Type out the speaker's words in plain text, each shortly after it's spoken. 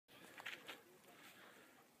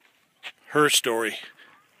her story.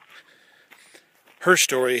 Her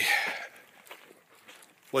story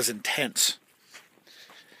was intense.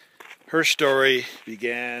 Her story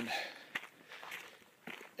began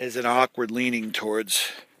as an awkward leaning towards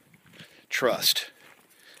trust.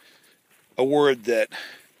 A word that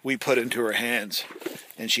we put into her hands,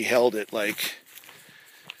 and she held it like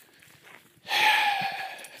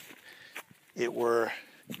it were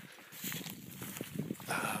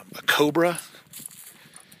a cobra.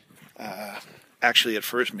 Actually, at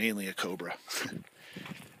first, mainly a cobra.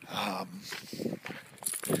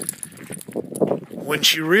 When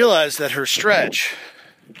she realized that her stretch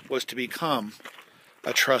was to become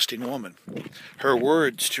a trusting woman, her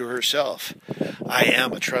words to herself, "I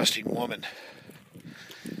am a trusting woman,"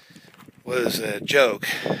 was a joke,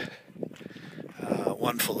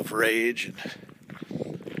 one full of rage,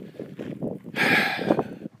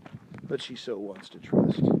 but she so wants to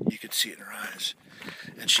trust. You could see it in her eyes,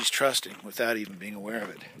 and she's trusting without even being aware of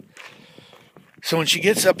it. So when she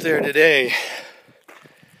gets up there today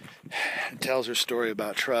and tells her story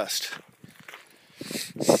about trust,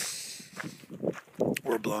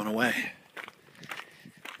 we're blown away.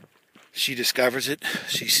 She discovers it,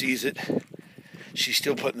 she sees it, she's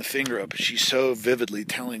still putting the finger up. She's so vividly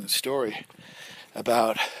telling the story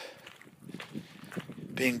about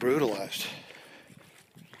being brutalized,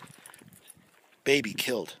 baby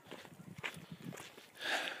killed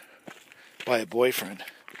by a boyfriend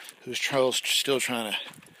who's still trying to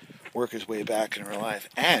work his way back in her life.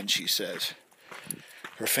 And she says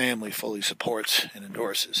her family fully supports and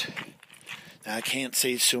endorses. Now, I can't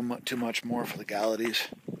say too much more for legalities,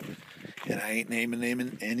 and I ain't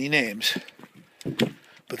naming any names,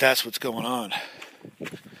 but that's what's going on.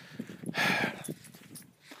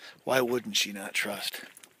 Why wouldn't she not trust?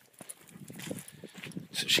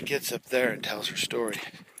 So she gets up there and tells her story.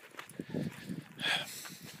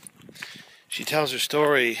 She tells her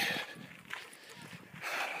story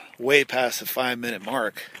way past the 5-minute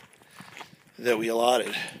mark that we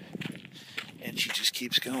allotted, and she just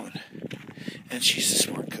keeps going. And she's a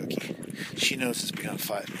smart cookie. She knows it's beyond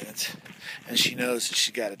 5 minutes, and she knows that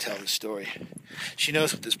she's got to tell the story. She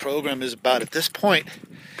knows what this program is about at this point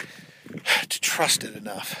to trust it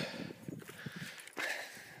enough.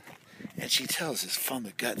 And she tells this from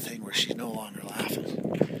the gut thing where she's no longer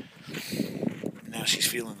laughing. Now she's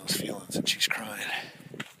feeling those feelings, and she's crying.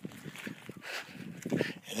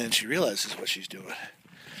 And then she realizes what she's doing.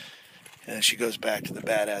 And then she goes back to the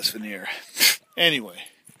badass veneer. Anyway,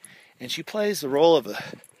 and she plays the role of a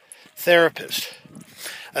therapist.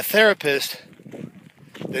 A therapist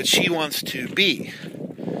that she wants to be.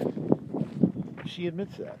 She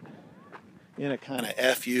admits that in a kind of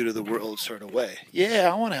F you to the world sort of way.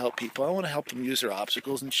 Yeah, I want to help people. I want to help them use their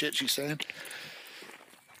obstacles and shit, she's saying.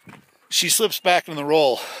 She slips back in the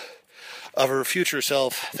role of her future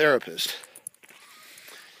self therapist.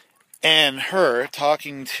 And her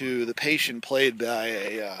talking to the patient played by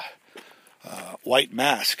a white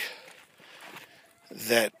mask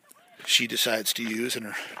that she decides to use in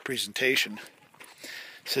her presentation,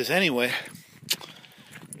 says, anyway,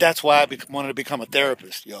 that's why I wanted to become a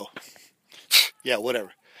therapist, yo. Yeah,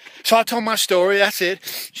 whatever. So I told my story, that's it.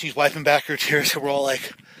 She's wiping back her tears, and we're all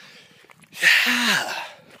like, yeah.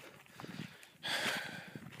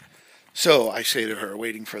 So I say to her,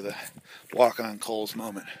 waiting for the walk on coals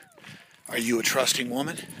moment, are you a trusting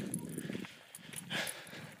woman?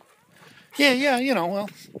 Yeah, well,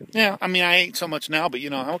 yeah, I mean, I ain't so much now, but,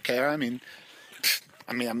 okay, I mean,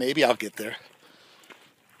 maybe I'll get there.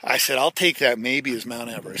 I said, I'll take that maybe as Mount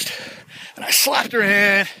Everest. And I slapped her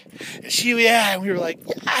hand, and and we were like,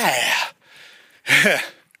 yeah. That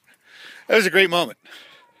was a great moment.